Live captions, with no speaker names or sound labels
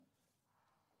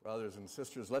Brothers and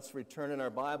sisters, let's return in our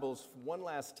Bibles one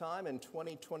last time in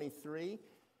 2023 to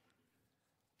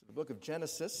the book of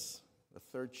Genesis, the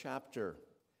third chapter.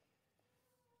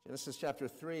 Genesis chapter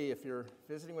 3, if you're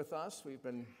visiting with us, we've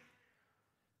been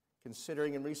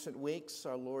considering in recent weeks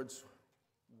our Lord's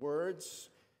words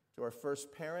to our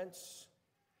first parents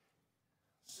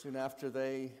soon after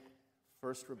they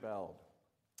first rebelled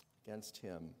against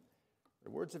Him.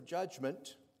 They're words of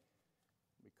judgment.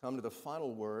 We come to the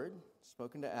final word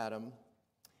spoken to Adam,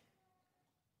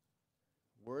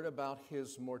 word about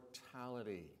his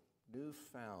mortality,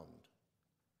 newfound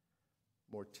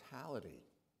mortality.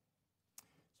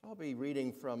 So I'll be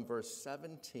reading from verse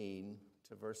 17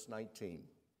 to verse 19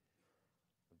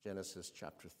 of Genesis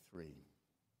chapter 3.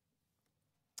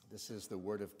 This is the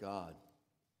word of God.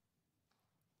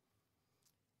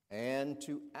 And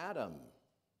to Adam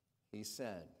he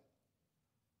said,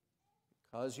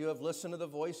 because you have listened to the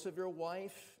voice of your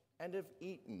wife and have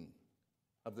eaten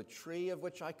of the tree of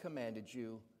which I commanded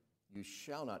you, you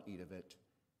shall not eat of it.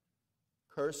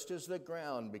 Cursed is the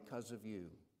ground because of you.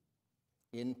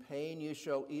 In pain you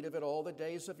shall eat of it all the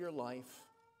days of your life.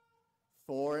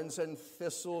 Thorns and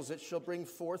thistles it shall bring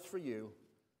forth for you.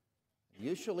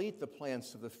 You shall eat the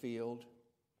plants of the field.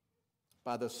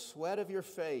 By the sweat of your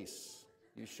face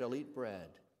you shall eat bread,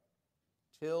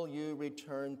 till you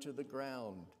return to the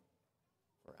ground.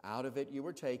 For out of it you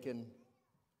were taken,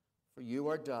 for you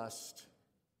are dust,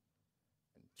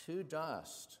 and to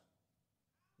dust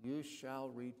you shall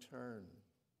return.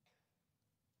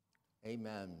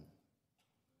 Amen.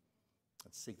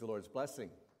 Let's seek the Lord's blessing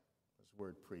as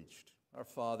word preached. Our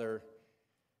Father,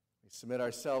 we submit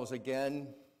ourselves again,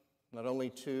 not only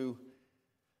to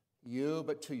you,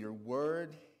 but to your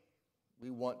word.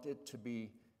 We want it to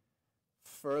be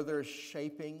further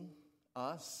shaping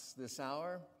us this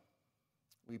hour.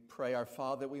 We pray, our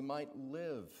Father, that we might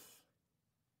live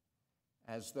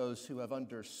as those who have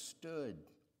understood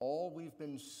all we've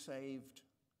been saved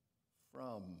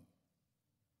from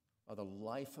by the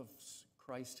life of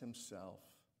Christ himself.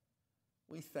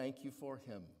 We thank you for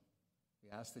him. We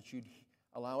ask that you'd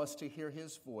allow us to hear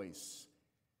his voice.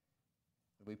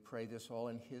 And we pray this all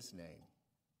in his name.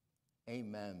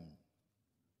 Amen.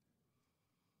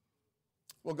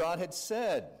 Well, God had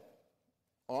said,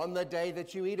 on the day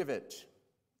that you eat of it,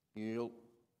 you'll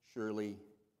surely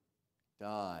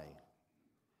die.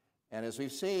 And as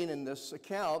we've seen in this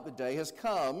account, the day has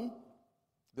come.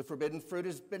 The forbidden fruit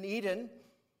has been eaten.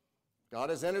 God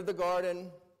has entered the garden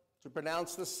to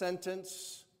pronounce the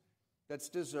sentence that's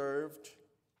deserved.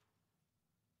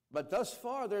 But thus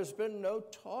far, there's been no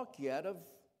talk yet of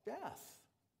death.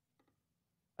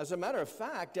 As a matter of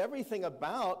fact, everything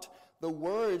about the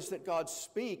words that God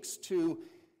speaks to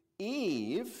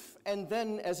Eve, and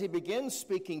then as he begins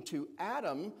speaking to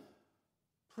Adam,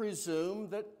 presume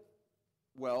that,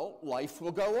 well, life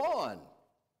will go on.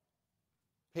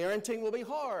 Parenting will be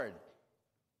hard,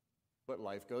 but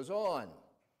life goes on.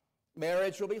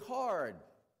 Marriage will be hard,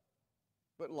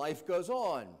 but life goes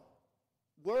on.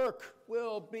 Work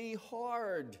will be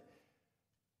hard,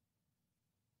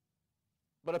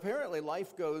 but apparently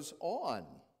life goes on.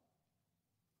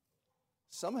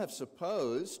 Some have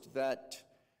supposed that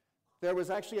there was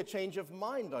actually a change of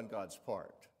mind on God's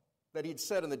part, that he'd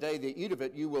said, on the day they eat of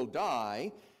it, you will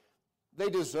die. They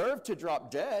deserved to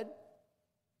drop dead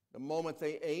the moment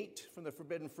they ate from the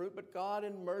forbidden fruit, but God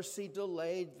in mercy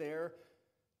delayed their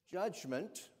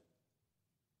judgment.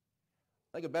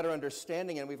 I think a better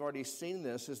understanding, and we've already seen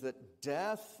this, is that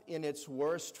death in its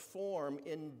worst form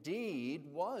indeed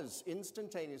was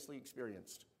instantaneously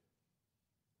experienced.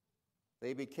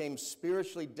 They became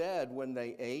spiritually dead when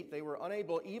they ate. They were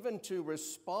unable even to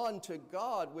respond to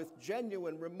God with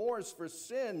genuine remorse for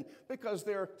sin because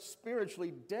they're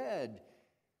spiritually dead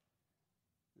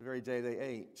the very day they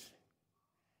ate.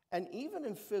 And even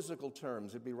in physical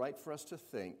terms, it'd be right for us to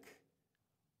think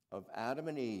of Adam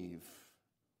and Eve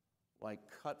like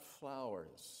cut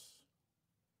flowers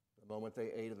the moment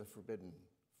they ate of the forbidden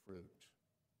fruit.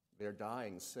 They're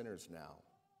dying sinners now.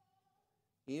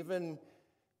 Even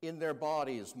in their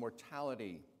bodies,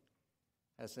 mortality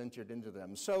has entered into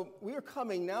them. So we are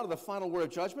coming now to the final word of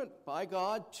judgment by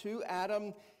God to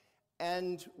Adam,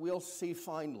 and we'll see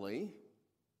finally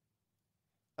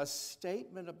a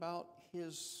statement about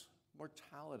his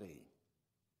mortality.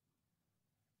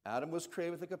 Adam was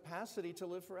created with the capacity to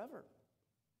live forever,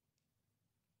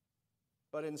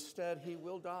 but instead he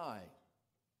will die.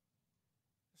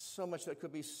 So much that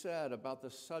could be said about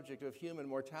the subject of human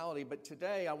mortality, but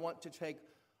today I want to take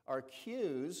our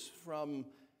cues from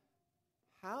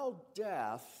how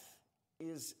death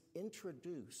is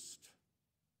introduced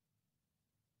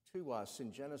to us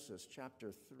in Genesis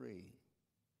chapter 3.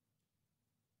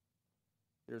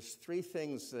 There's three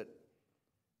things that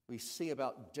we see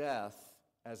about death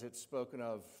as it's spoken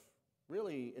of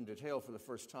really in detail for the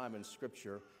first time in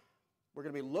Scripture. We're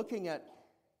going to be looking at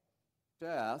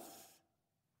death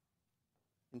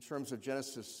in terms of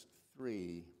Genesis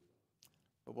 3,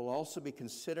 but we'll also be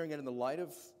considering it in the light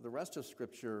of the rest of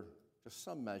Scripture to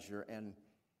some measure, and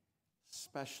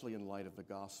especially in light of the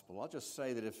gospel. I'll just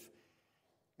say that if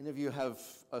any of you have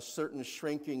a certain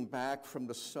shrinking back from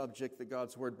the subject that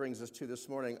God's Word brings us to this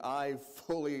morning, I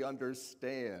fully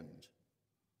understand.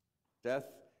 Death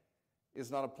is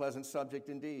not a pleasant subject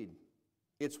indeed.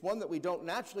 It's one that we don't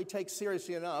naturally take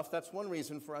seriously enough. That's one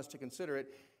reason for us to consider it.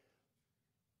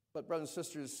 But brothers and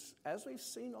sisters, as we've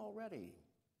seen already,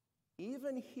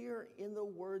 even here in the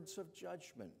words of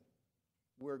judgment,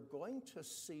 we're going to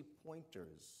see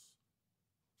pointers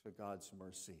to God's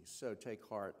mercy. So take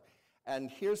heart.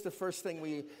 And here's the first thing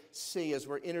we see as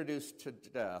we're introduced to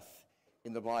death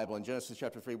in the Bible. In Genesis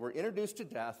chapter 3, we're introduced to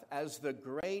death as the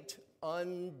great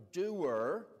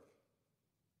undoer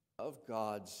of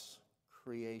God's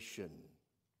creation.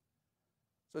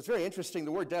 So it's very interesting.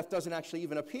 The word death doesn't actually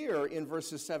even appear in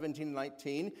verses 17 and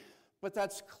 19, but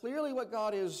that's clearly what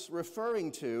God is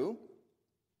referring to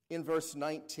in verse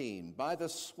 19. By the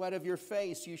sweat of your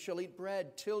face you shall eat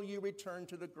bread till you return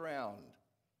to the ground.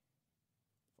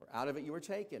 For out of it you were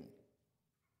taken,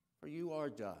 for you are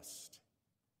dust,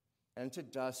 and to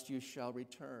dust you shall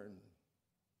return.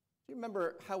 Do you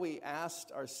remember how we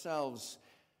asked ourselves,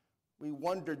 we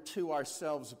wondered to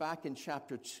ourselves back in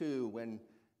chapter 2 when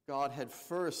God had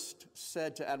first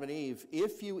said to Adam and Eve,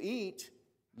 if you eat,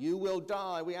 you will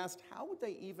die. We asked, how would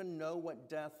they even know what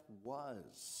death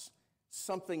was?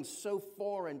 Something so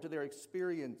foreign to their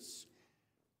experience.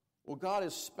 Well, God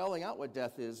is spelling out what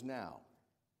death is now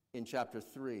in chapter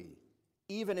 3.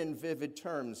 Even in vivid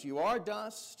terms, you are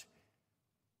dust,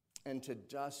 and to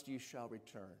dust you shall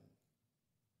return.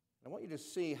 I want you to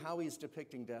see how he's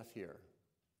depicting death here.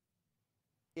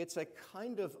 It's a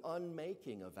kind of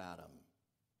unmaking of Adam.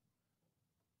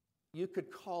 You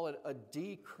could call it a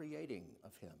decreating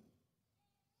of him.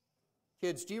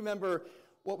 Kids, do you remember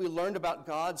what we learned about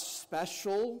God's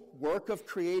special work of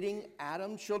creating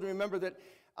Adam? Children, remember that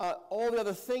all the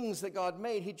other things that God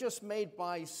made, he just made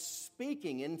by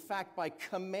speaking, in fact, by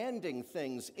commanding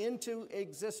things into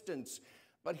existence.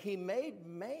 But he made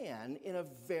man in a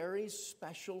very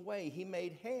special way. He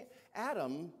made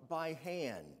Adam by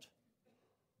hand.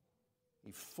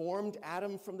 He formed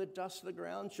Adam from the dust of the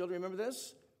ground. Children, remember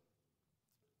this?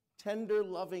 Tender,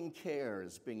 loving care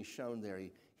is being shown there.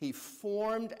 He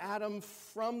formed Adam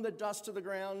from the dust of the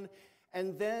ground,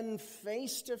 and then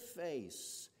face to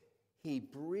face, he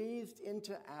breathed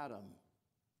into Adam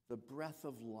the breath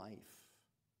of life.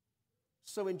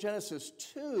 So in Genesis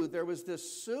 2, there was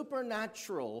this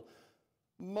supernatural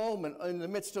moment, in the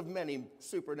midst of many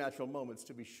supernatural moments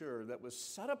to be sure, that was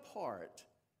set apart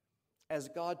as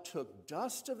God took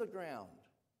dust of the ground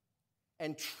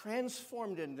and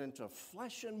transformed it into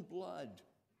flesh and blood,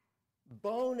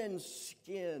 bone and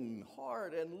skin,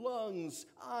 heart and lungs,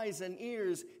 eyes and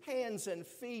ears, hands and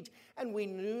feet. And we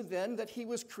knew then that he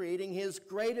was creating his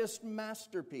greatest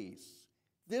masterpiece.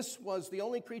 This was the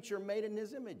only creature made in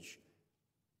his image.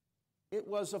 It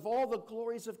was, of all the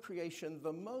glories of creation,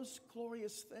 the most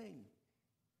glorious thing.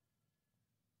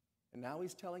 And now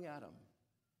he's telling Adam,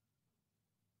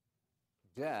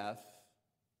 death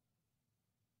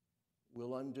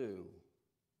will undo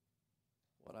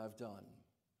what I've done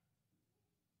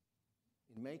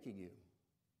in making you.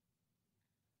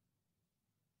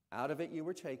 Out of it you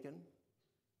were taken,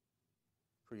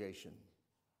 creation,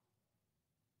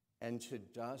 and to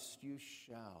dust you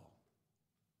shall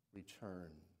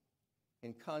return.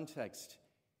 In context,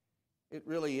 it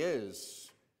really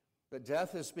is that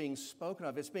death is being spoken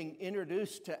of. It's being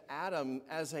introduced to Adam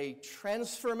as a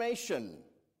transformation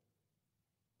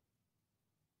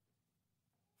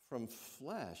from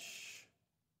flesh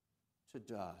to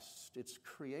dust. It's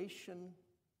creation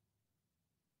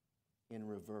in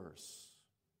reverse.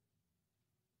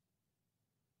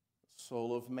 The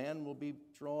soul of man will be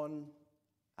drawn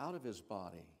out of his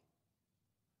body.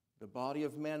 The body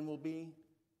of man will be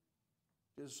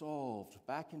dissolved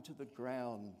back into the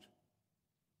ground.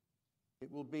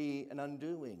 It will be an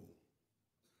undoing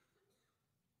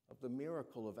of the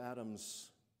miracle of Adam's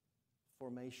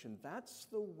formation. That's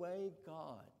the way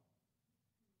God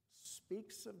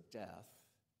speaks of death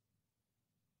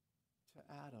to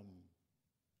Adam.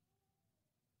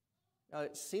 Now,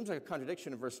 it seems like a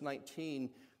contradiction in verse 19.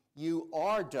 You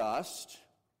are dust,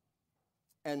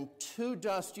 and to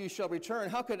dust you shall return.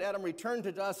 How could Adam return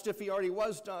to dust if he already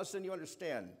was dust? And you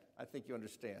understand. I think you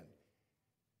understand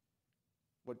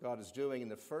what God is doing in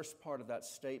the first part of that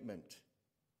statement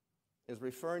is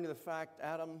referring to the fact,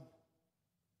 Adam,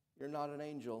 you're not an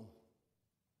angel.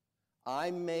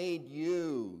 I made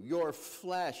you, your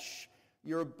flesh,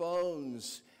 your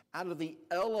bones, out of the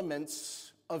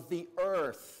elements of the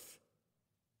earth.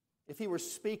 If he were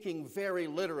speaking very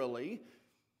literally,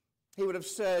 he would have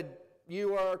said,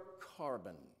 you are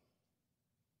carbon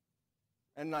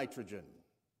and nitrogen,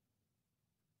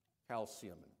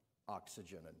 calcium and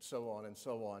oxygen, and so on and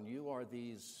so on. You are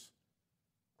these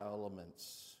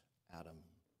elements, Adam.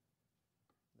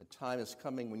 The time is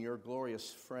coming when your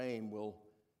glorious frame will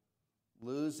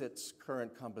lose its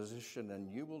current composition and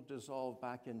you will dissolve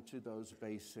back into those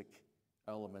basic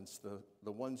elements,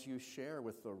 the ones you share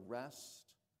with the rest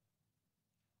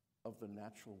of the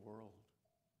natural world.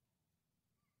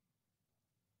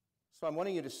 So I'm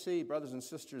wanting you to see, brothers and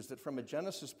sisters, that from a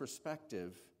Genesis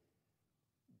perspective,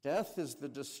 death is the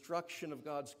destruction of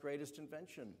God's greatest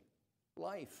invention,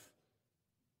 life.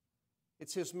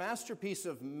 It's his masterpiece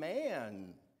of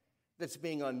man that's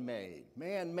being unmade.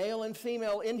 Man, male and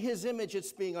female, in his image,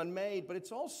 it's being unmade. But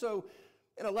it's also,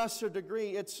 in a lesser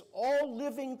degree, it's all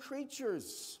living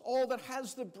creatures, all that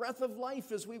has the breath of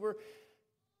life, as we were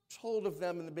told of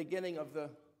them in the beginning of the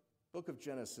book of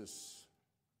Genesis.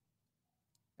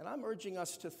 And I'm urging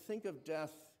us to think of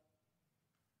death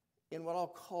in what I'll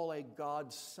call a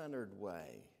God-centered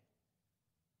way,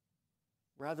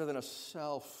 rather than a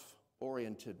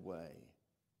self-oriented way.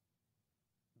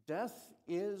 Death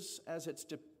is, as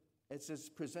it's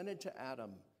presented to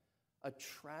Adam, a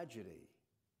tragedy,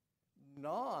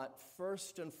 not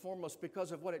first and foremost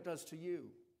because of what it does to you.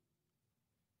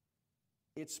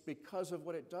 It's because of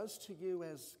what it does to you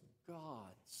as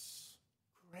God's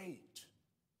great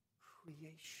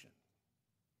creation,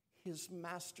 his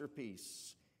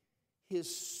masterpiece,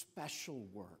 his special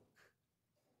work.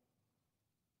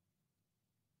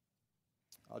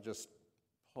 I'll just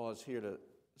pause here to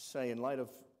say, in light of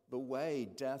the way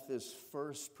death is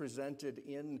first presented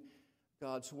in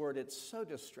God's word, it's so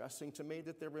distressing to me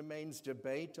that there remains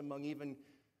debate among even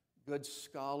good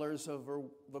scholars over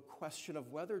the question of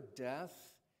whether death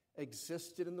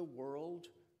existed in the world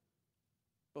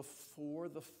before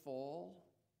the fall.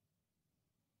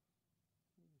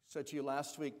 I said to you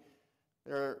last week,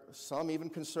 there are some even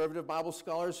conservative Bible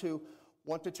scholars who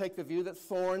want to take the view that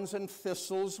thorns and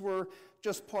thistles were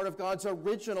just part of God's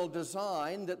original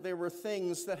design, that there were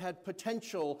things that had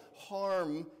potential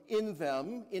harm in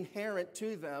them, inherent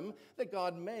to them, that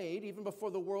God made even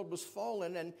before the world was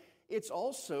fallen. And it's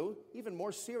also, even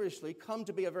more seriously, come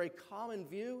to be a very common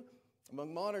view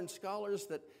among modern scholars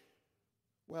that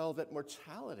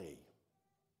mortality,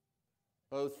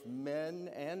 both men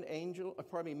and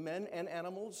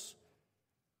animals,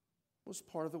 was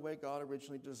part of the way God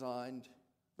originally designed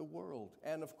the world.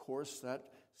 And of course, that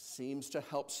seems to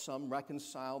help some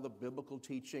reconcile the biblical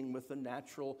teaching with the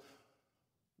natural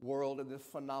world and the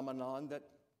phenomenon that,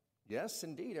 yes,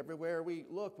 indeed, everywhere we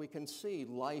look, we can see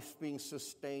life being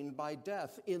sustained by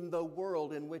death in the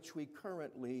world in which we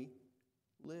currently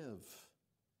live.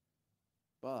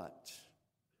 But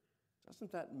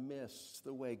doesn't that miss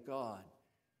the way God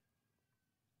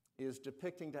is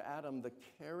depicting to Adam the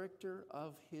character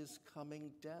of his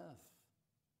coming death?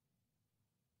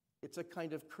 It's a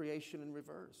kind of creation in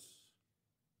reverse.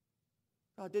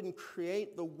 God didn't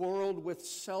create the world with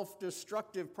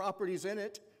self-destructive properties in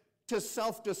it to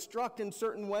self-destruct in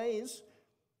certain ways.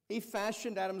 He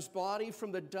fashioned Adam's body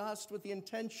from the dust with the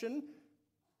intention,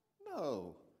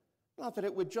 no, not that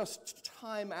it would just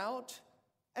time out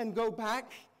and go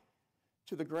back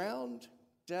to the ground.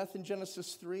 Death in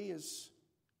Genesis 3 is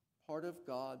part of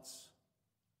God's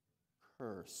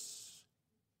curse.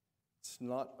 It's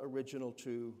not original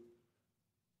to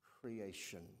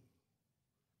creation.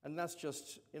 And that's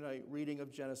just in a reading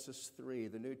of Genesis 3.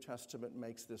 The New Testament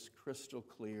makes this crystal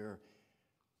clear.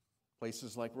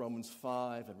 Places like Romans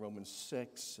 5 and Romans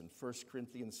 6 and 1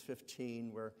 Corinthians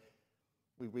 15, where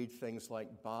we read things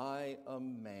like, by a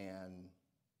man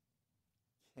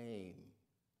came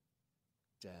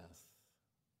death.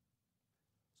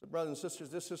 So, brothers and sisters,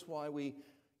 this is why we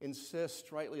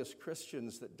insist, rightly as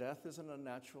Christians, that death isn't a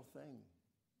natural thing.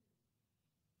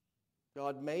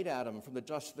 God made Adam from the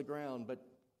dust of the ground, but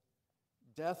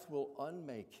death will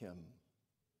unmake him.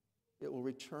 It will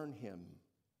return him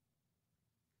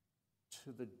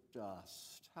to the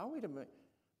dust. How are we to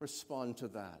respond to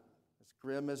that, as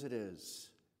grim as it is?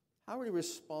 How are we to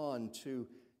respond to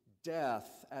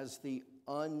death as the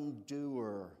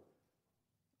undoer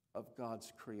of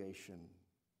God's creation?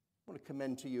 I want to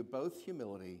commend to you both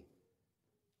humility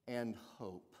and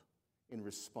hope in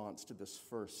response to this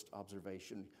first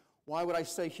observation. Why would I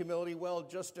say humility? Well,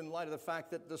 just in light of the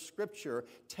fact that the Scripture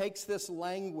takes this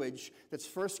language that's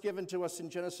first given to us in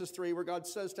Genesis 3, where God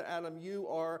says to Adam, "You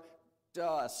are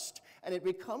dust," and it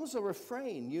becomes a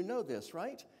refrain. You know this,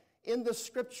 right? In the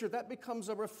Scripture, that becomes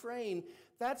a refrain.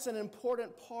 That's an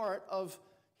important part of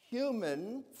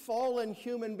fallen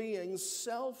human beings'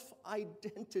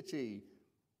 self-identity.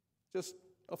 Just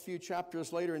a few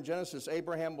chapters later in Genesis,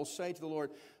 Abraham will say to the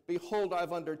Lord, "Behold,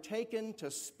 I've undertaken to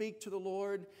speak to the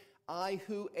Lord, I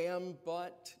who am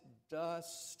but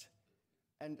dust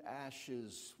and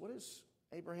ashes." What is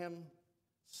Abraham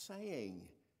saying?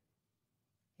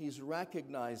 He's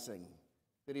recognizing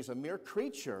that he's a mere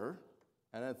creature,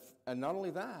 and not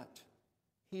only that,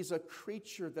 he's a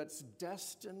creature that's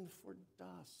destined for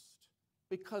dust.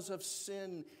 Because of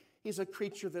sin, he's a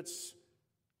creature that's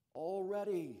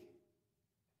already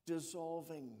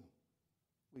dissolving,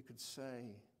 we could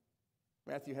say.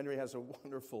 Matthew Henry has a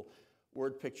wonderful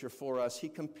word picture for us. He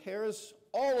compares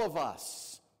all of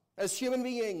us as human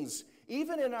beings,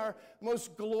 even in our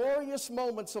most glorious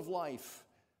moments of life,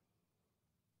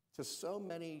 to so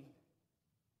many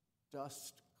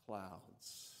dust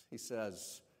clouds. He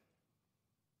says,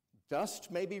 "Dust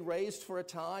may be raised for a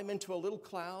time into a little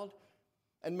cloud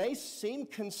and may seem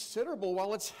considerable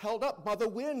while it's held up by the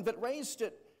wind that raised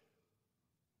it.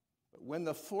 But when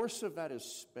the force of that is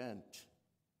spent,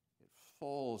 it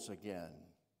falls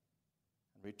again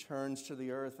and returns to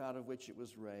the earth out of which it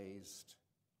was raised.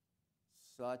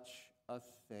 Such a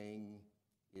thing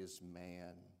is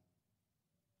man.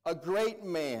 A great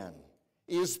man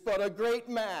is but a great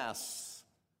mass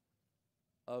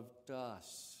of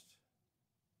dust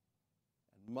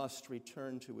and must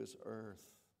return to his earth."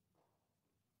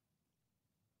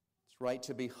 It's right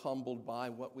to be humbled by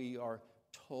what we are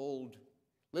told,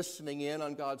 listening in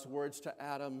on God's words to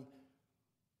Adam,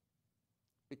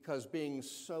 because being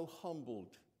so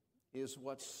humbled is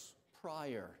what's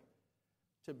prior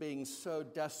to being so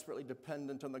desperately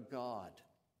dependent on the God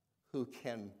who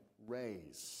can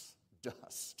raise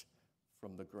dust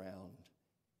from the ground,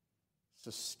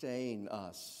 sustain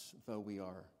us though we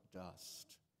are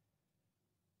dust.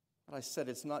 But I said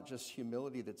it's not just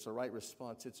humility that's the right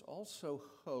response, it's also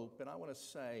hope. And I want to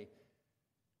say,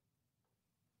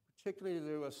 particularly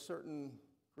to a certain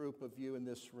group of you in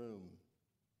this room,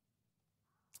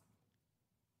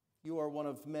 you are one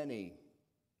of many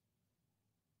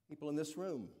people in this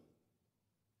room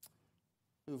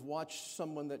who've watched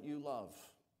someone that you love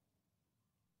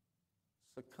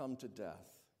succumb to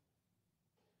death.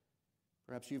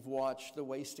 Perhaps you've watched the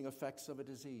wasting effects of a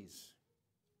disease.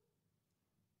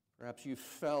 Perhaps you've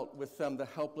felt with them the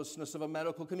helplessness of a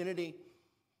medical community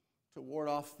to ward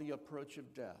off the approach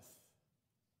of death.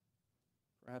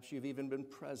 Perhaps you've even been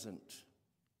present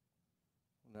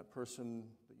when that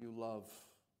person that you love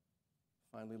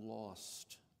finally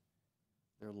lost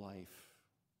their life.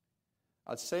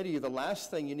 I'd say to you, the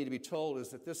last thing you need to be told is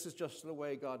that this is just the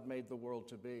way God made the world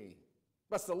to be.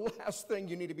 That's the last thing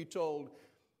you need to be told.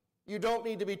 You don't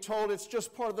need to be told it's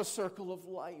just part of the circle of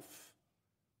life.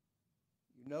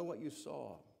 You know what you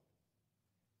saw.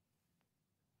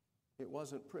 It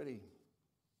wasn't pretty.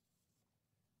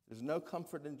 There's no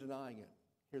comfort in denying it.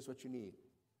 Here's what you need.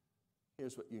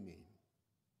 Here's what you need.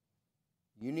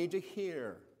 You need to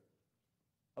hear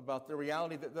about the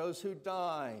reality that those who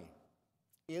die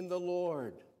in the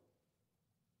Lord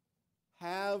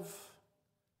have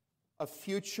a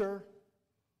future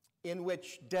in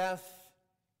which death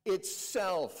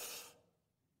itself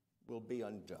will be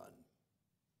undone.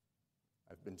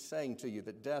 I've been saying to you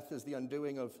that death is the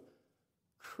undoing of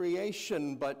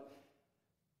creation, but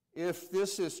if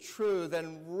this is true,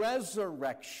 then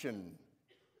resurrection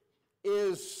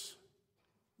is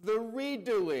the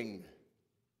redoing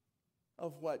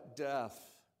of what death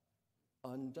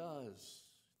undoes.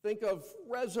 Think of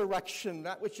resurrection,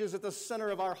 that which is at the center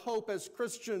of our hope as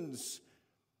Christians,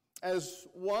 as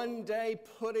one day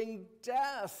putting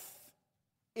death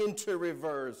into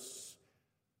reverse.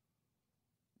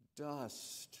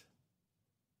 Dust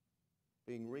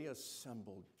being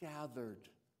reassembled, gathered,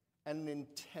 and in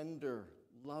tender,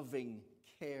 loving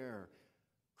care.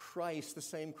 Christ, the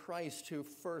same Christ who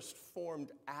first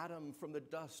formed Adam from the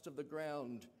dust of the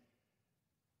ground,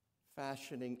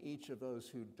 fashioning each of those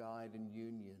who died in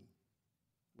union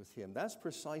with him. That's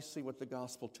precisely what the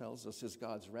gospel tells us is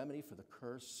God's remedy for the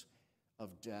curse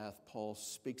of death. Paul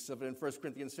speaks of it in 1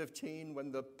 Corinthians 15,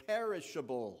 when the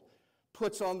perishable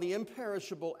puts on the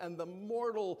imperishable and the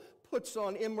mortal puts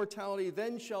on immortality,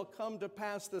 then shall come to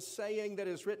pass the saying that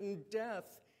is written,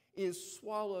 death is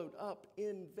swallowed up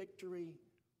in victory.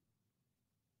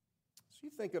 So you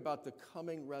think about the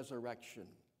coming resurrection.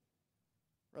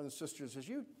 Brothers and sisters,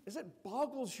 as it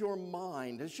boggles your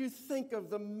mind, as you think of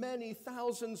the many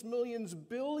thousands, millions,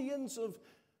 billions of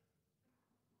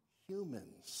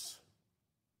humans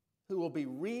who will be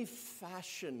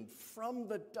refashioned from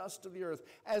the dust of the earth,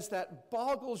 as that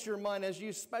boggles your mind, as you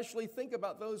especially think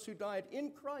about those who died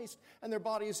in Christ and their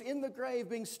bodies in the grave,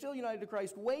 being still united to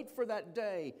Christ, wait for that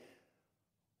day.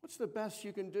 What's the best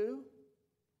you can do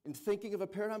in thinking of a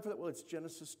paradigm for that? Well, it's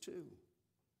Genesis 2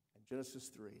 and Genesis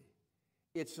 3.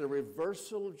 It's a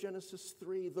reversal of Genesis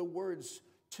 3, the words,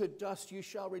 to dust you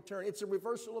shall return. It's a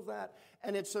reversal of that,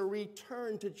 and it's a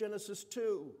return to Genesis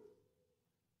 2.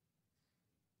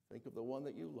 Think of the one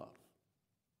that you love,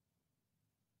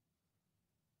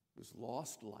 who's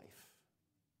lost life,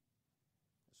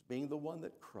 as being the one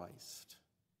that Christ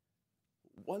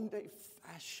one day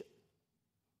fashioned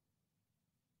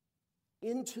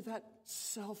into that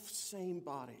self-same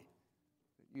body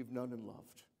that you've known and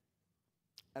loved,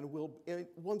 and will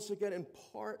once again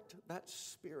impart that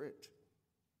spirit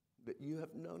that you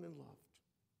have known and loved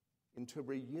into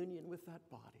reunion with that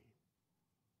body.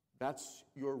 That's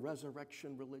your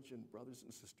resurrection religion, brothers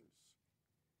and sisters.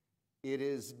 It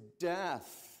is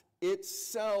death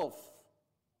itself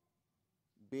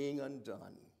being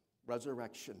undone.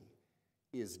 Resurrection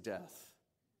is death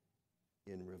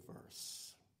in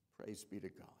reverse. Praise be to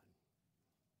God.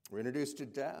 We're introduced to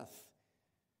death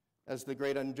as the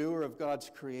great undoer of God's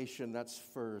creation. That's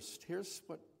first. Here's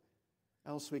what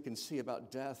else we can see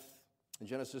about death. In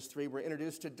Genesis 3, we're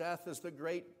introduced to death as the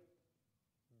great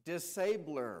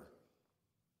disabler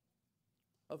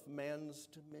of man's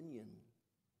dominion.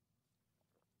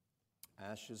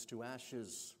 Ashes to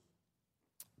ashes,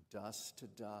 dust to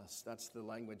dust. That's the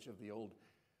language of the old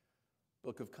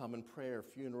Book of Common Prayer,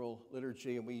 funeral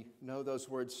liturgy, and we know those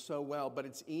words so well, but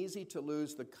it's easy to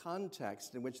lose the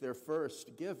context in which they're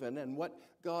first given and what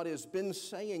God has been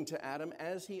saying to Adam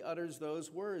as he utters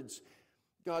those words.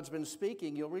 God's been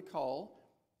speaking, you'll recall,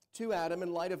 to Adam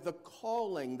in light of the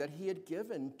calling that he had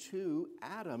given to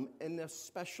Adam in a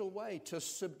special way, to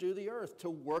subdue the earth,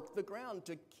 to work the ground,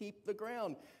 to keep the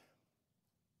ground.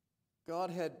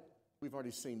 God had, we've already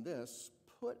seen this,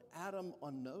 put Adam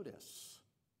on notice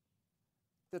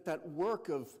that work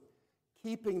of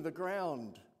keeping the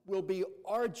ground will be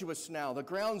arduous now. The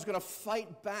ground's going to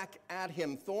fight back at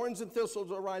him. Thorns and thistles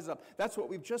will rise up. That's what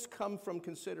we've just come from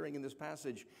considering in this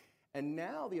passage. And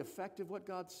now the effect of what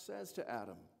God says to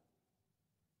Adam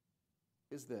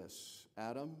is this: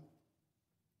 Adam,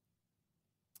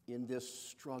 in this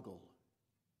struggle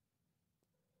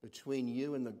between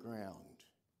you and the ground,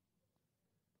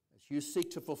 as you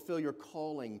seek to fulfill your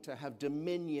calling to have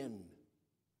dominion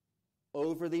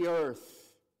over the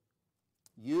earth,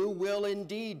 you will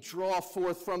indeed draw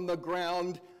forth from the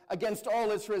ground against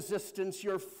all its resistance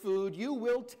your food. You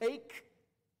will take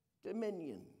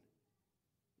dominion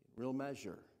in real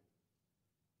measure.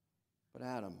 But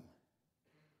Adam,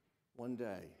 one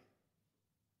day,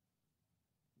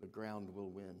 the ground will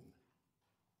win.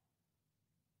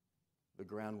 The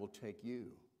ground will take you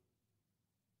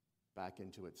back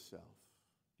into itself.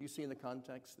 Do you see in the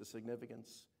context the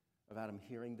significance of Adam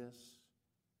hearing this?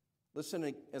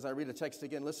 Listen, as I read the text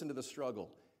again, listen to the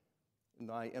struggle and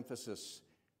my emphasis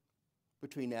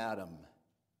between Adam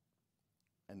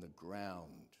and the ground.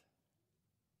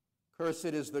 Cursed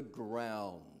is the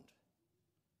ground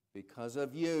because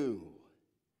of you.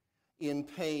 In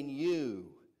pain you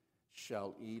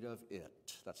shall eat of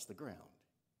it. That's the ground.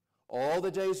 All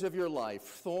the days of your life,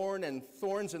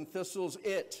 thorns and thistles,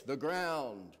 it, the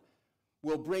ground,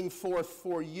 will bring forth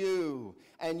for you,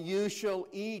 and you shall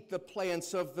eat the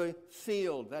plants of the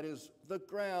field, that is, the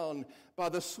ground. By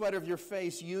the sweat of your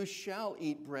face you shall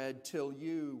eat bread till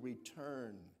you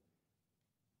return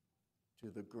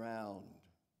to the ground.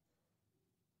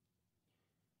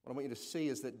 What I want you to see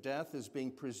is that death is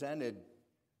being presented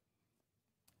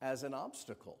as an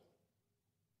obstacle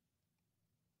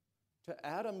to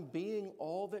Adam being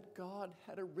all that God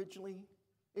had originally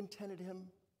intended him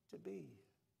to be.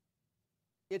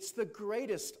 It's the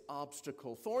greatest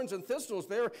obstacle. Thorns and thistles,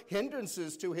 they're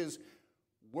hindrances to his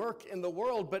work in the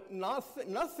world, but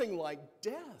nothing like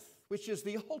death, which is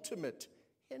the ultimate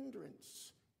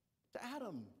hindrance to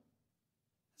Adam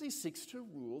as he seeks to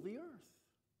rule the earth.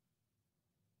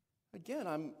 Again,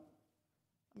 I'm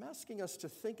asking us to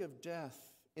think of death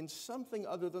in something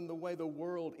other than the way the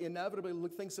world inevitably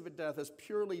thinks of death as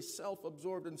purely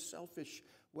self-absorbed and selfish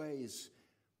ways.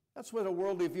 That's what a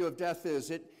worldly view of death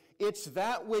is. It's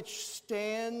that which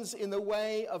stands in the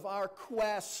way of our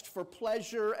quest for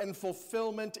pleasure and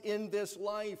fulfillment in this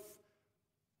life.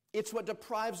 It's what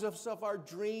deprives us of our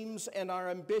dreams and our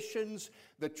ambitions.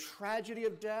 The tragedy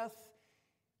of death,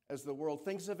 as the world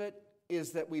thinks of it,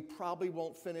 is that we probably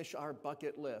won't finish our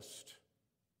bucket list.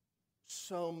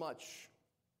 So much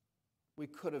we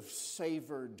could have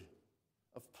savored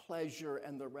of pleasure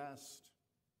and the rest,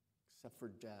 except for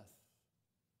death.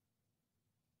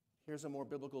 Here's a more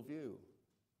biblical view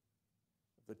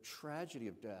of the tragedy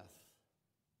of death.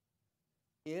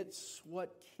 It's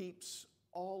what keeps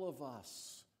all of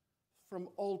us from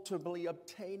ultimately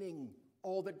obtaining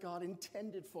all that God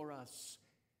intended for us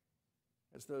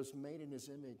as those made in his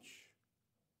image.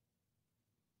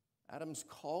 Adam's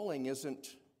calling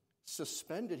isn't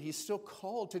suspended. He's still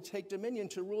called to take dominion,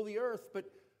 to rule the earth, but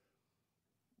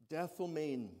death will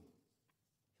mean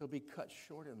he'll be cut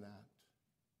short in that.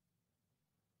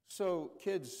 So,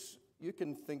 kids, you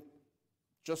can think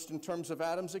just in terms of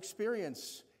Adam's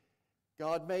experience.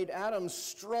 God made Adam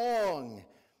strong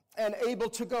and able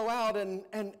to go out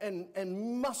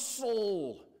and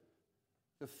muscle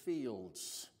the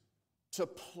fields, to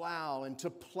plow and to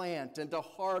plant and to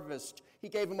harvest. He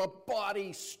gave him a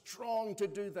body strong to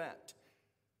do that.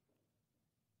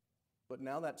 But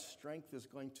now that strength is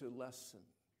going to lessen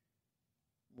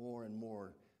more and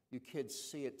more. You kids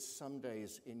see it some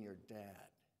days in your dad.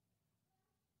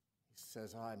 He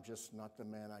says, I'm just not the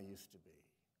man I used to be.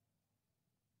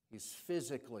 He's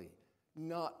physically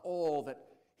not all that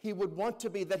he would want to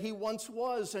be, that he once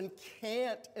was, and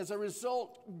can't, as a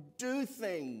result, do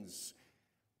things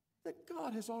that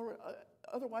God has already,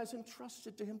 otherwise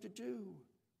entrusted to him to do.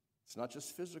 It's not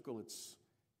just physical, it's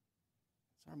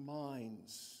our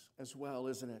minds as well,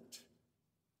 isn't it?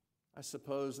 I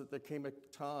suppose that there came a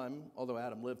time, although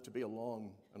Adam lived to be an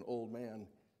old man,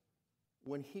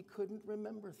 when he couldn't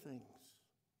remember things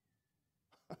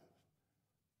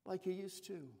like he used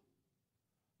to.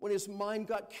 When his mind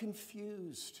got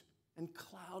confused and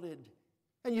clouded.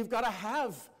 And you've got to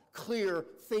have clear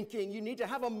thinking. You need to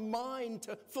have a mind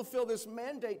to fulfill this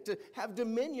mandate, to have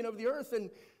dominion over the earth.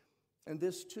 And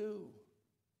this too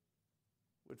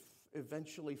would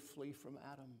eventually flee from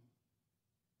Adam.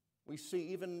 We see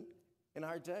even in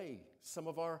our day some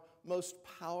of our most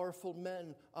powerful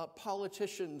men,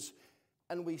 politicians,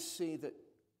 and we see that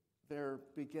they're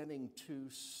beginning to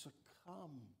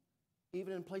succumb,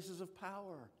 even in places of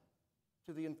power,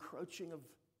 to the encroaching of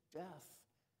death.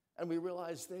 And we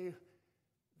realize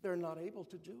they're not able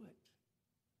to do it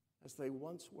as they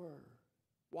once were.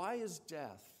 Why is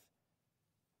death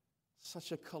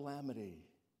such a calamity?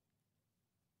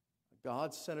 A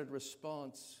God-centered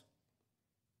response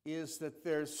is that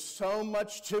there's so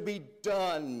much to be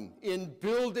done in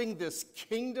building this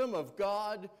kingdom of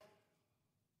God,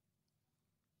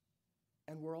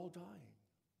 and we're all dying.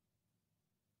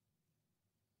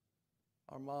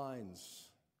 Our minds,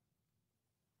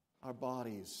 our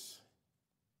bodies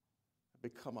have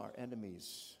become our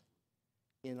enemies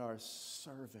in our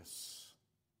service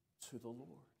to the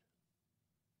Lord.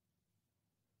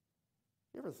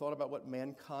 You ever thought about what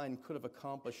mankind could have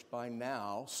accomplished by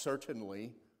now,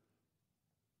 certainly,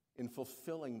 in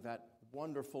fulfilling that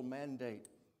wonderful mandate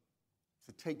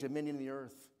to take dominion in the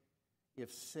earth,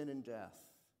 if sin and death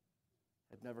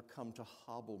had never come to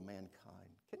hobble mankind?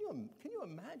 Can you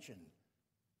imagine?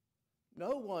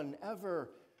 No one ever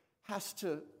has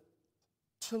to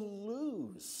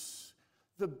lose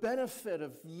the benefit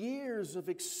of years of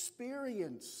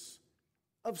experience,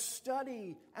 of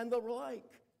study, and the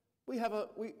like. We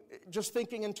just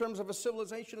thinking in terms of a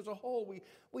civilization as a whole,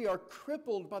 we are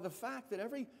crippled by the fact that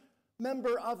every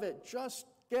member of it just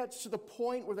gets to the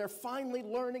point where they're finally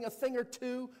learning a thing or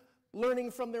two,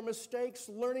 learning from their mistakes,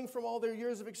 learning from all their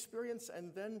years of experience,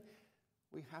 and then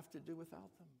we have to do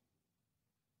without them.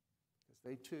 Because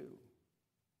they too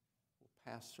will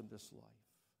pass from this life.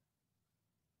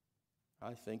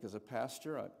 I think as a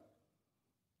pastor, I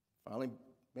finally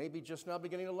maybe just now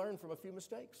beginning to learn from a few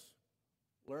mistakes.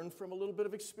 Learn from a little bit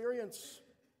of experience.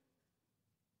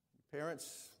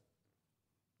 Parents,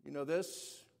 you know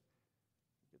this.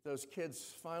 Get those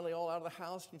kids finally all out of the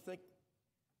house, and you think,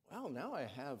 well, now I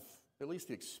have at least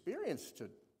the experience to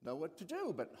know what to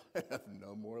do, but I have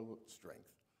no more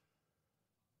strength,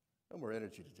 no more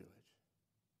energy to do it.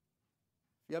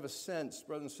 If you have a sense,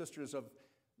 brothers and sisters, of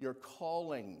your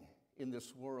calling in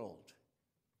this world,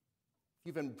 if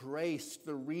you've embraced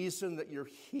the reason that you're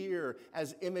here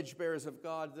as image bearers of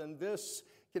God, then this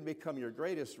can become your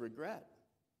greatest regret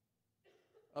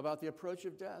about the approach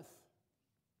of death.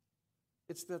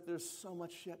 It's that there's so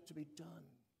much yet to be done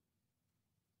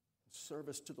in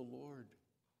service to the Lord.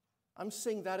 I'm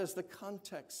seeing that as the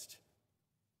context,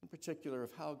 in particular,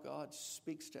 of how God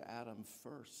speaks to Adam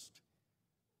first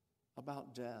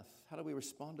about death. How do we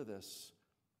respond to this?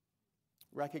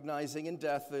 Recognizing in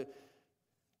death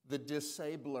the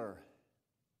disabler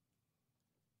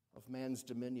of man's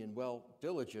dominion. Well,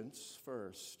 diligence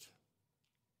first,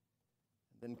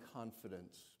 then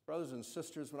confidence. Brothers and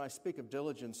sisters, when I speak of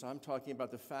diligence, I'm talking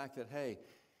about the fact that, hey,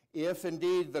 if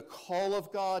indeed the call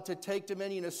of God to take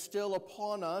dominion is still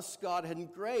upon us, God in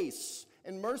grace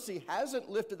and mercy hasn't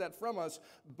lifted that from us,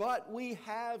 but we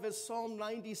have, as Psalm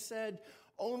 90 said,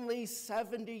 only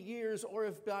 70 years, or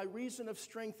if by reason of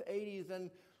strength 80,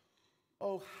 then,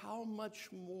 oh, how much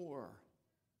more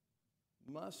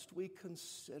must we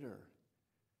consider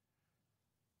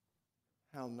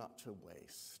how not to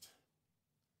waste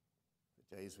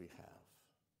the days we have?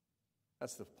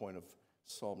 That's the point of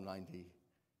Psalm 90.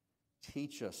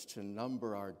 Teach us to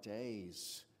number our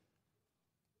days,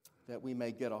 that we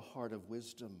may get a heart of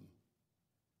wisdom.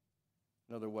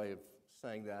 Another way of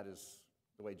saying that is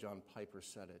the way John Piper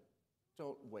said it.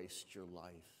 Don't waste your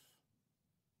life.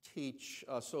 Teach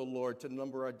us, O Lord, to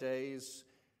number our days.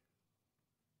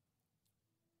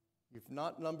 You've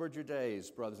not numbered your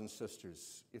days, brothers and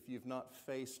sisters, if you've not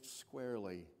faced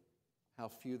squarely how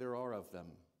few there are of them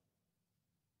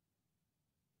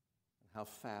and how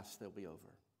fast they'll be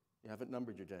over. You haven't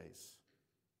numbered your days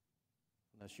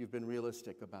unless you've been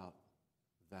realistic about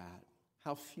that,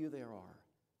 how few there are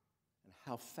and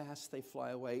how fast they fly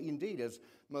away. Indeed, as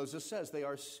Moses says, they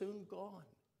are soon gone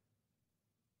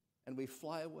and we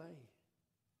fly away.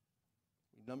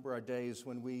 We number our days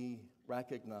when we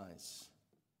recognize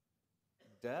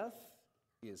death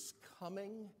is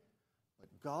coming, but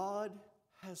God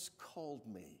has called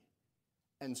me,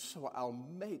 and so I'll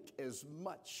make as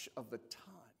much of the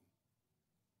time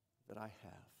that I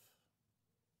have.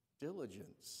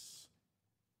 Diligence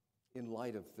in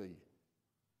light of the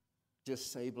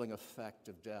disabling effect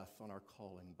of death on our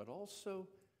calling, but also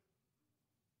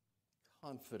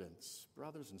confidence,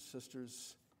 brothers and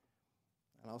sisters,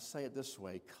 and I'll say it this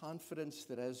way, confidence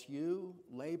that as you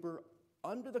labor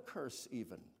under the curse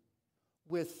even,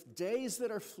 with days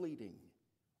that are fleeting,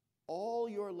 all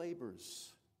your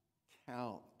labors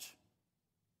count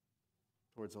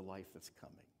towards a life that's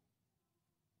coming.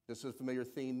 This is a familiar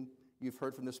theme you've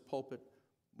heard from this pulpit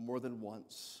more than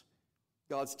once.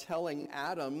 God's telling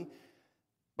Adam,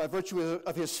 by virtue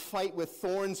of his fight with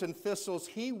thorns and thistles,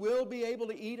 he will be able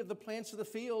to eat of the plants of the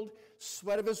field,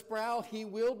 sweat of his brow, he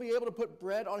will be able to put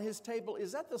bread on his table.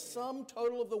 Is that the sum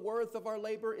total of the worth of our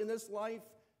labor in this life?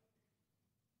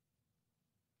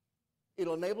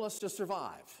 It'll enable us to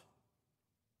survive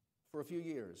for a few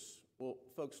years. Well,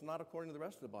 folks, not according to the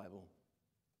rest of the Bible.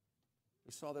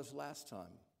 We saw this last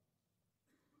time.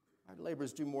 Our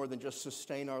labors do more than just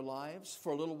sustain our lives.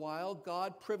 For a little while,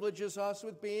 God privileges us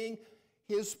with being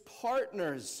his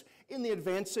partners in the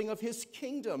advancing of his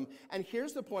kingdom. And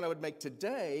here's the point I would make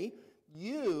today.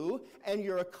 You and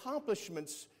your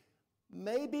accomplishments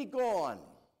may be gone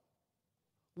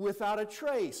without a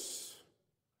trace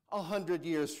 100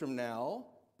 years from now,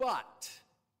 but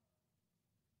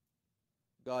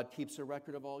God keeps a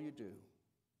record of all you do.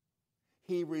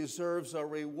 He reserves a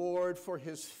reward for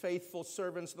his faithful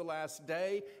servants the last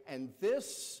day, and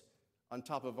this, on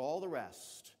top of all the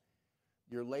rest,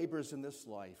 your labors in this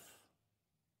life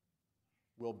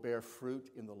will bear fruit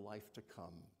in the life to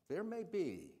come. There may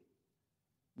be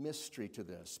mystery to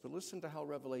this, but listen to how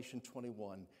Revelation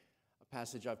 21, a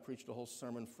passage I've preached a whole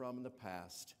sermon from in the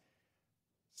past,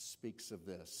 speaks of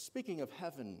this. Speaking of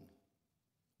heaven,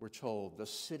 we're told, the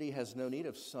city has no need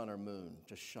of sun or moon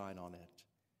to shine on it.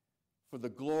 For the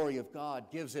glory of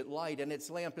God gives it light, and its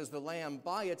lamp is the Lamb.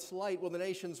 By its light will the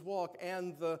nations walk,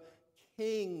 and the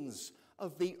kings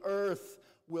of the earth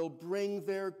will bring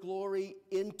their glory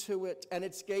into it, and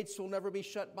its gates will never be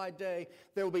shut by day.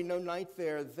 There will be no night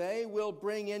there. They will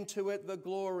bring into it the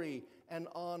glory and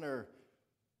honor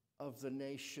of the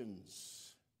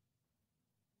nations.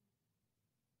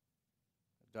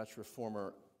 Dutch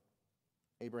reformer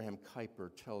Abraham Kuyper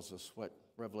tells us what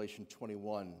Revelation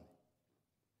 21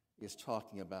 is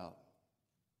talking about.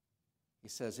 He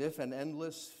says, if an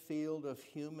endless field of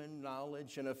human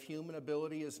knowledge and of human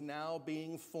ability is now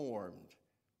being formed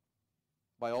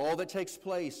by all that takes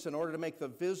place in order to make the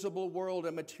visible world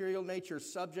and material nature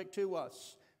subject to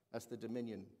us, that's the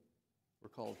dominion we're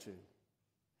called to.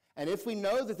 And if we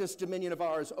know that this dominion of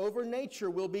ours over nature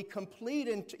will be complete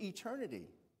into eternity,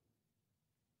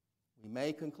 we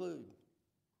may conclude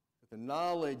that the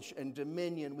knowledge and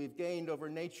dominion we've gained over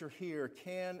nature here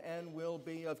can and will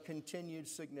be of continued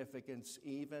significance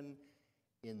even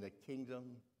in the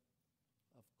kingdom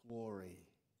of glory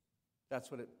That's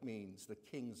what it means. The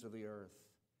kings of the earth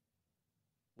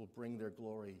will bring their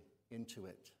glory into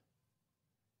it.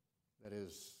 That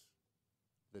is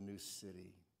the new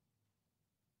city.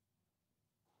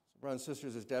 So, brothers and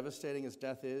sisters, as devastating as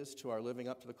death is to our living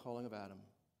up to the calling of Adam,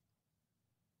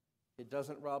 it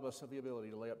doesn't rob us of the ability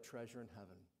to lay up treasure in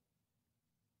heaven,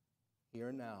 here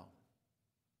and now,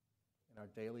 in our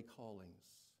daily callings.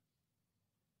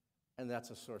 And that's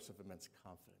a source of immense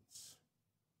confidence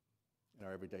in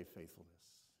our everyday faithfulness.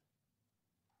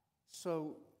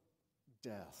 So,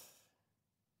 death,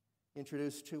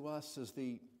 introduced to us as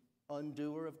the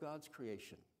undoer of God's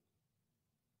creation,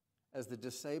 as the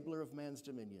disabler of man's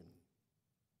dominion.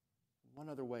 One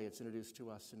other way it's introduced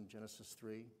to us in Genesis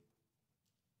 3.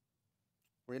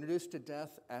 We're introduced to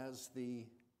death as the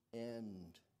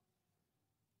end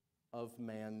of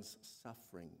man's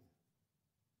suffering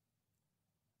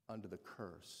under the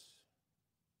curse.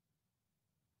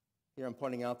 Here I'm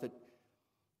pointing out that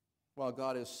while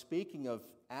God is speaking of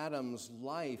Adam's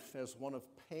life as one of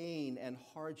pain and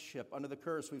hardship under the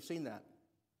curse, we've seen that.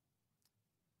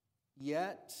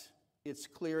 Yet, it's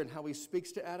clear in how he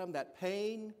speaks to Adam that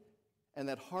pain and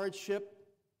that hardship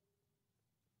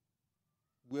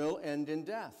will end in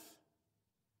death.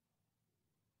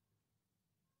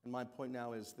 And my point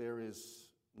now is there is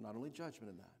not only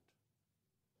judgment in that,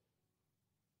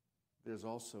 there's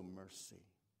also mercy.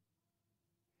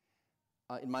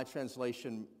 In my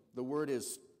translation, the word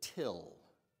is till,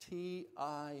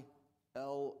 T-I-L-L,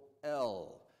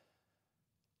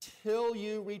 till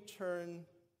you return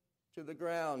to the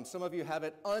ground. Some of you have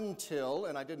it until,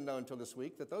 and I didn't know until this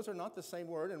week, that those are not the same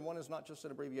word, and one is not just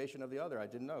an abbreviation of the other. I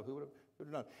didn't know. Who would have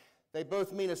known? They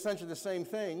both mean essentially the same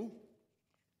thing.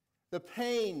 The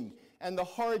pain and the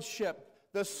hardship,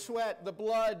 the sweat, the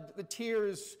blood, the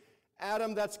tears.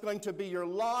 Adam, that's going to be your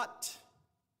lot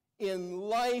in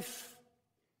life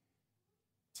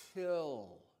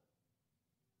till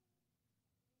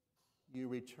you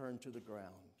return to the ground.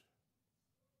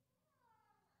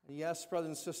 And yes, brothers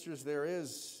and sisters, there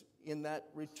is in that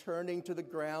returning to the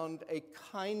ground a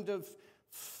kind of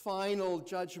final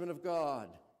judgment of God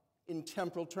in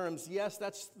temporal terms. Yes,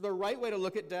 that's the right way to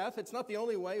look at death. It's not the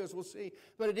only way, as we'll see,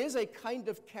 but it is a kind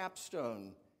of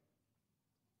capstone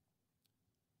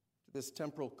to this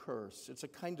temporal curse. It's a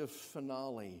kind of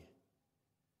finale,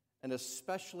 and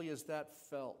especially as that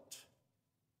felt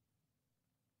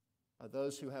by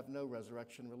those who have no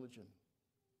resurrection religion.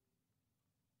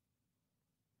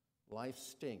 Life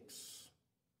stinks,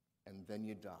 and then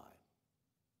you die.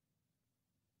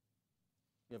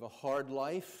 You have a hard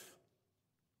life,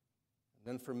 and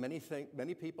then for many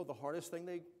people, the hardest thing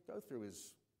they go through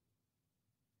is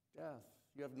death.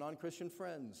 You have non-Christian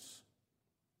friends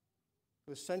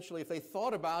who essentially, if they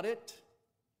thought about it,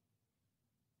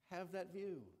 have that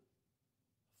view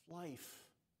of life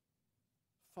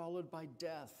followed by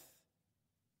death.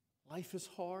 Life is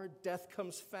hard, death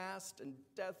comes fast, and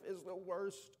death is the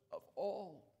worst of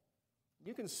all.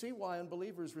 You can see why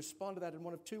unbelievers respond to that in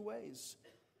one of two ways.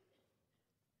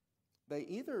 They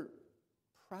either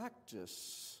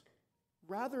practice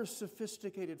rather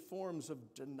sophisticated forms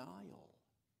of denial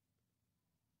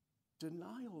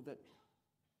that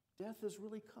death is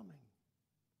really coming,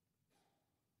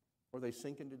 or they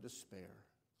sink into despair,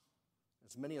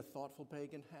 as many a thoughtful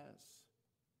pagan has,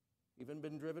 even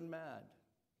been driven mad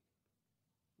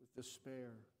with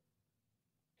despair.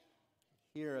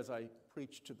 Here, as I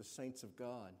preach to the saints of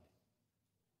God,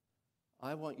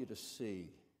 I want you to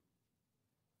see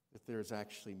that there is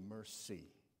actually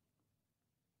mercy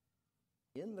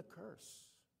in the curse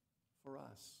for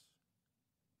us.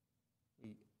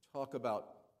 We talk about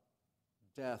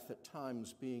death at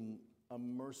times being a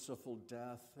merciful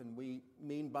death, and we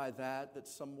mean by that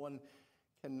someone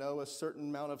can know a certain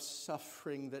amount of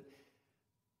suffering that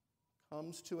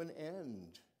comes to an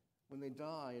end when they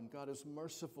die, and God is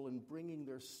merciful in bringing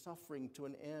their suffering to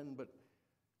an end. But,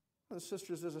 brothers and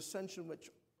sisters, there's a sense in which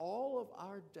all of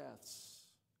our deaths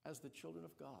as the children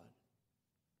of God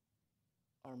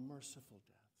are merciful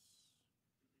deaths.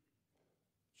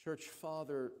 Church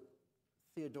Father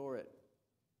Theodoret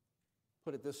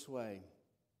put it this way: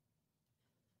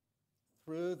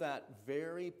 through that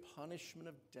very punishment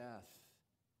of death,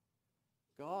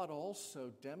 God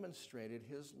also demonstrated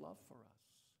his love for us.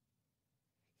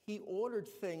 He ordered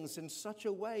things in such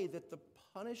a way that the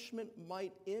punishment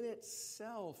might in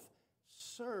itself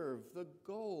serve the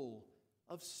goal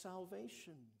of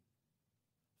salvation.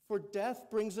 For death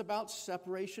brings about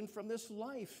separation from this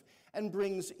life and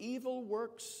brings evil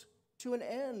works to an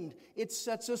end. It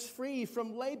sets us free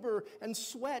from labor and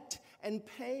sweat and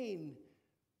pain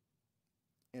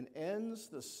and ends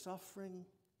the suffering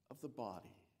of the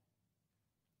body.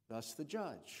 Thus the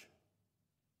judge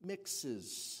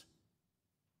mixes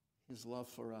his love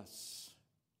for us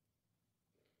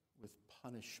with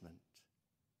punishment.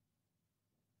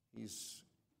 He's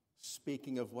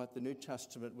speaking of what the New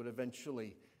Testament would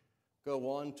eventually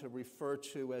go on to refer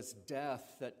to as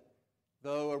death, that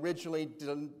though originally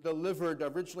delivered,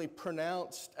 originally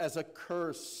pronounced as a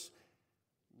curse,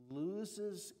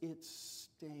 loses its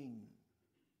sting,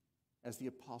 as the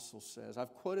apostle says.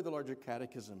 I've quoted the larger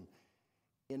catechism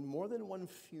in more than one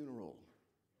funeral,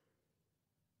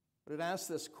 but it asks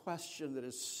this question that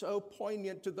is so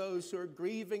poignant to those who are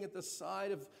grieving at the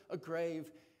side of a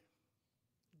grave.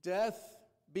 Death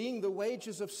being the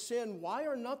wages of sin, why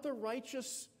are not the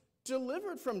righteous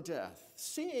delivered from death,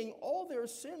 seeing all their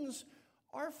sins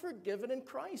are forgiven in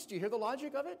Christ? Do you hear the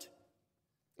logic of it?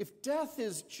 If death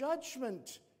is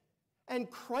judgment, and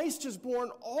Christ has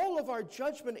borne all of our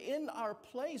judgment in our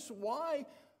place, why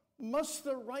must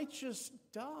the righteous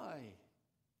die?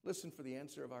 Listen for the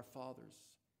answer of our fathers.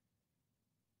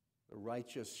 The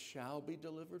righteous shall be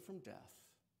delivered from death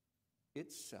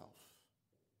itself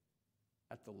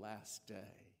at the last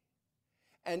day.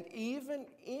 And even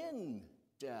in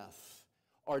death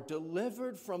are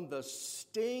delivered from the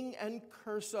sting and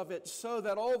curse of it, so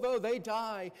that although they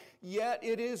die, yet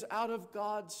it is out of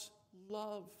God's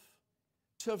love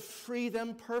to free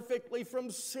them perfectly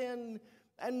from sin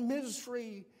and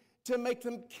misery, to make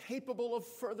them capable of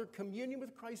further communion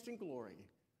with Christ in glory,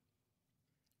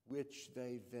 which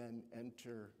they then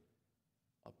enter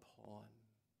upon.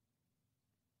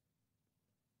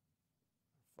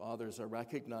 Fathers are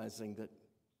recognizing that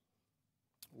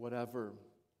whatever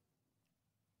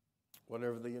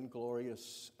the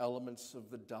inglorious elements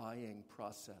of the dying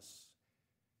process,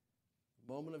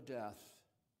 the moment of death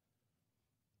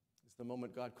is the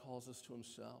moment God calls us to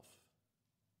himself.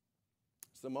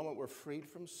 It's the moment we're freed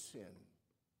from sin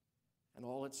and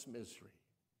all its misery.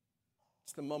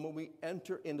 It's the moment we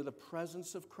enter into the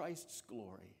presence of Christ's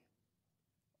glory,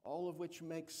 all of which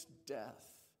makes death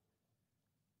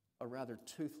a rather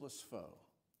toothless foe.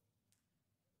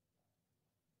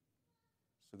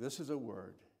 So this is a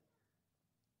word,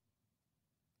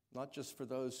 not just for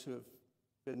those who have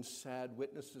been sad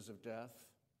witnesses of death,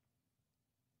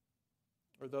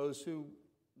 or those who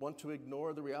want to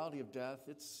ignore the reality of death.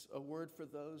 It's a word for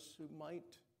those who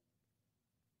might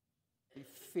be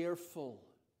fearful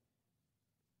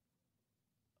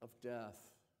of death.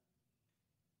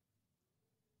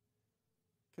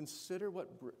 Consider what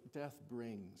death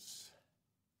brings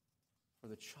for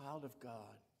the child of God.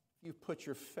 You put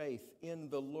your faith in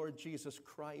the Lord Jesus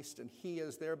Christ, and he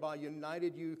has thereby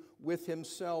united you with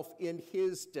himself in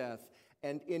his death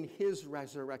and in his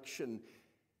resurrection.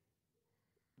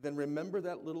 Then remember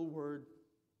that little word,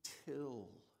 till.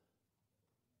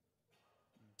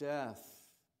 Death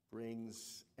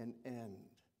brings an end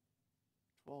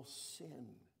to all sin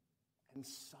and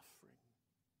suffering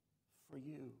for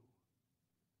you.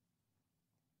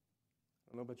 I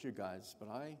don't know about you guys, but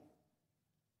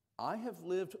I have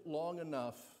lived long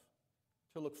enough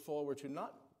to look forward to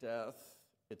not death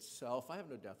itself. I have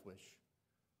no death wish.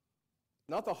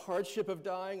 Not the hardship of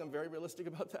dying. I'm very realistic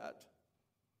about that.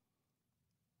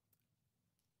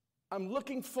 I'm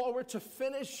looking forward to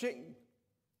finishing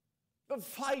the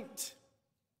fight.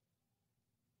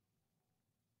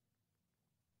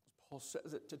 Paul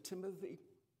says it to Timothy.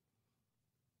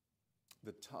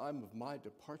 The time of my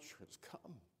departure has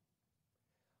come.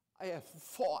 I have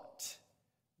fought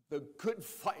the good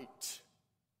fight.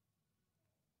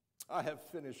 I have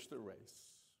finished the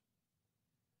race.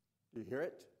 Do you hear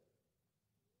it?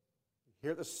 You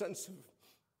hear the sense of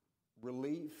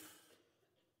relief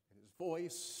in his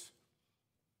voice?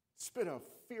 It's been a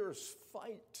fierce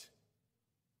fight.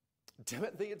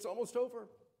 Timothy, it's almost over.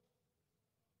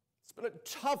 It's been a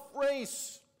tough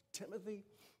race. Timothy,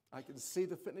 I can see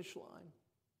the finish line.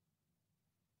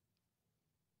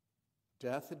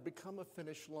 Death had become a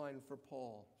finish line for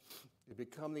Paul. It had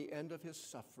become the end of his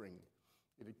suffering.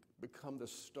 It had become the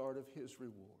start of his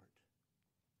reward.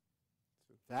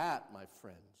 So that, my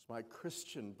friends, my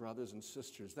Christian brothers and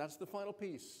sisters, that's the final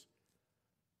piece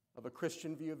of a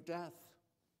Christian view of death.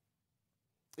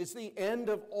 It's the end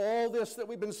of all this that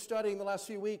we've been studying the last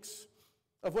few weeks,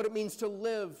 of what it means to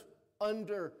live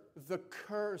under the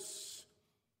curse.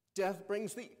 Death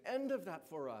brings the end of that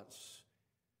for us.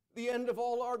 The end of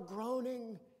all our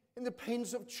groaning and the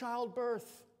pains of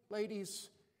childbirth, ladies,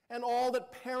 and all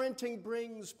that parenting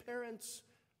brings, parents.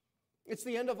 It's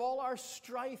the end of all our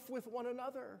strife with one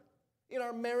another in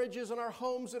our marriages, in our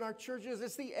homes, in our churches.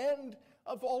 It's the end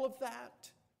of all of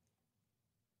that.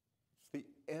 It's the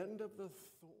end of the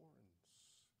thorns,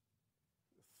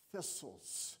 the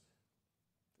thistles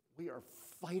we are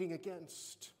fighting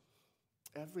against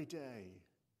every day.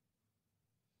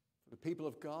 For the people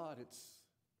of God, it's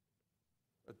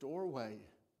a doorway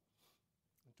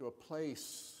into a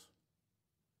place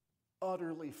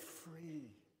utterly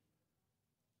free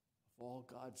of all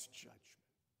God's judgment.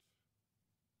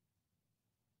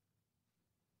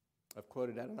 I've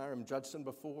quoted Adoniram Judson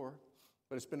before,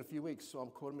 but it's been a few weeks, so I'll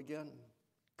quote him again.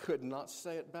 Could not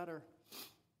say it better.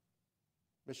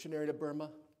 Missionary to Burma.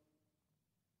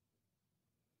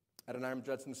 Adoniram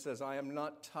Judson says, I am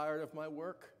not tired of my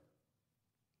work,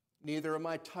 neither am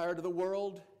I tired of the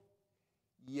world.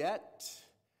 Yet,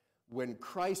 when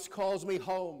Christ calls me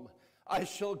home, I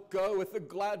shall go with the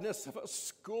gladness of a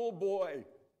schoolboy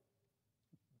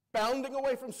bounding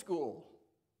away from school.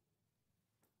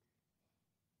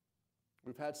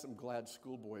 We've had some glad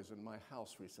schoolboys in my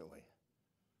house recently.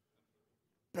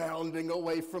 Bounding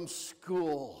away from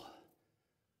school.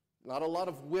 Not a lot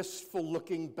of wistful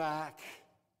looking back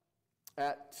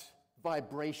at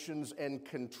vibrations and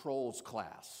controls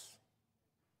class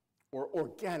or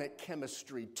organic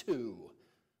chemistry 2.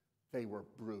 They were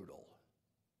brutal.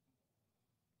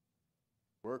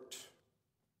 Worked,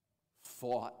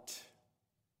 fought,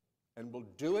 and will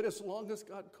do it as long as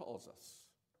God calls us.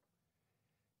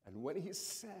 And when he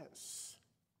says,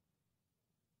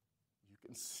 you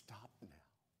can stop now,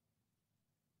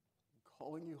 I'm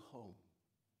calling you home.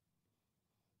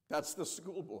 That's the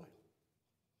schoolboy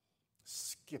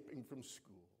skipping from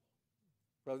school.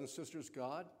 Brothers and sisters,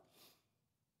 God,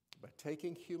 by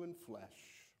taking human flesh,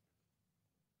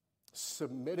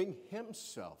 submitting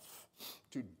himself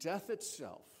to death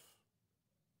itself,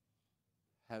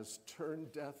 has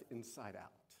turned death inside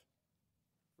out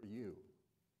for you,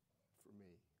 for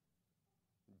me.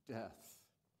 Death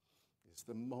is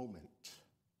the moment.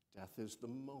 Death is the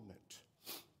moment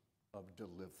of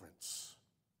deliverance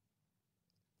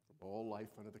from all life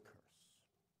under the curse.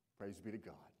 Praise be to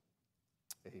God.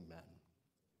 Amen.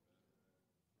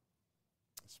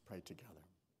 Let's pray together.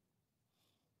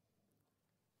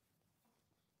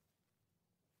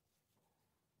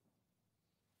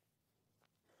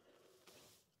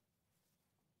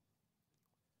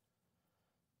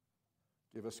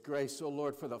 Give us grace, O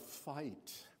Lord, for the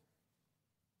fight.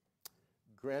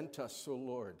 Grant us, O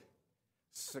Lord,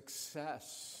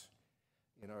 success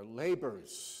in our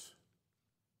labors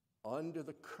under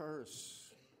the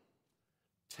curse.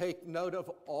 Take note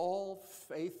of all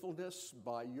faithfulness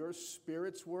by your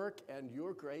Spirit's work and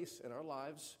your grace in our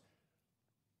lives.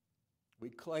 We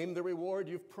claim the reward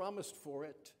you've promised for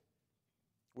it.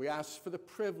 We ask for the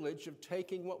privilege of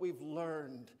taking what we've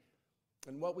learned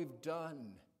and what we've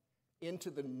done into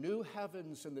the new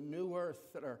heavens and the new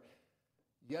earth that are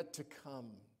yet to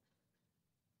come.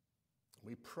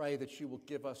 We pray that you will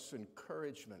give us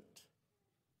encouragement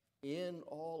in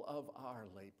all of our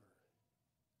labor.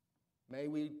 May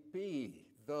we be,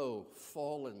 though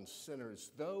fallen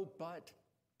sinners, though but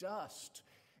dust,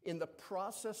 in the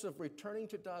process of returning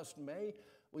to dust, may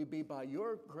we be by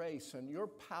your grace and your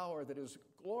power that is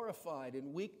glorified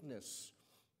in weakness,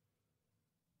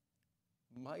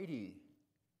 mighty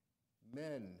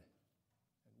men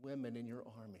and women in your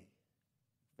army,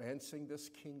 advancing this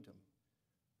kingdom.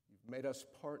 You've made us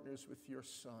partners with your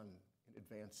Son in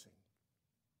advancing.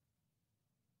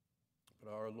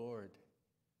 But our Lord,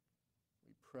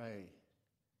 we pray,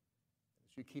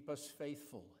 as you keep us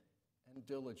faithful and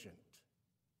diligent,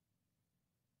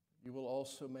 you will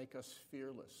also make us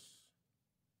fearless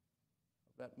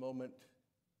of that moment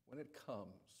when it comes,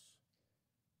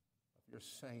 of your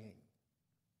saying,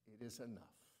 it is enough.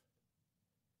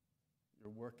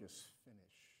 Your work is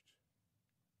finished.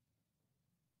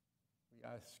 We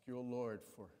ask you, O Lord,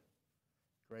 for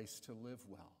grace to live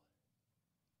well,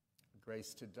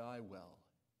 grace to die well,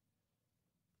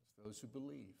 as those who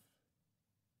believe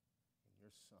in your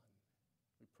Son.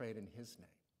 We pray it in his name.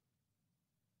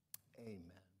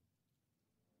 Amen.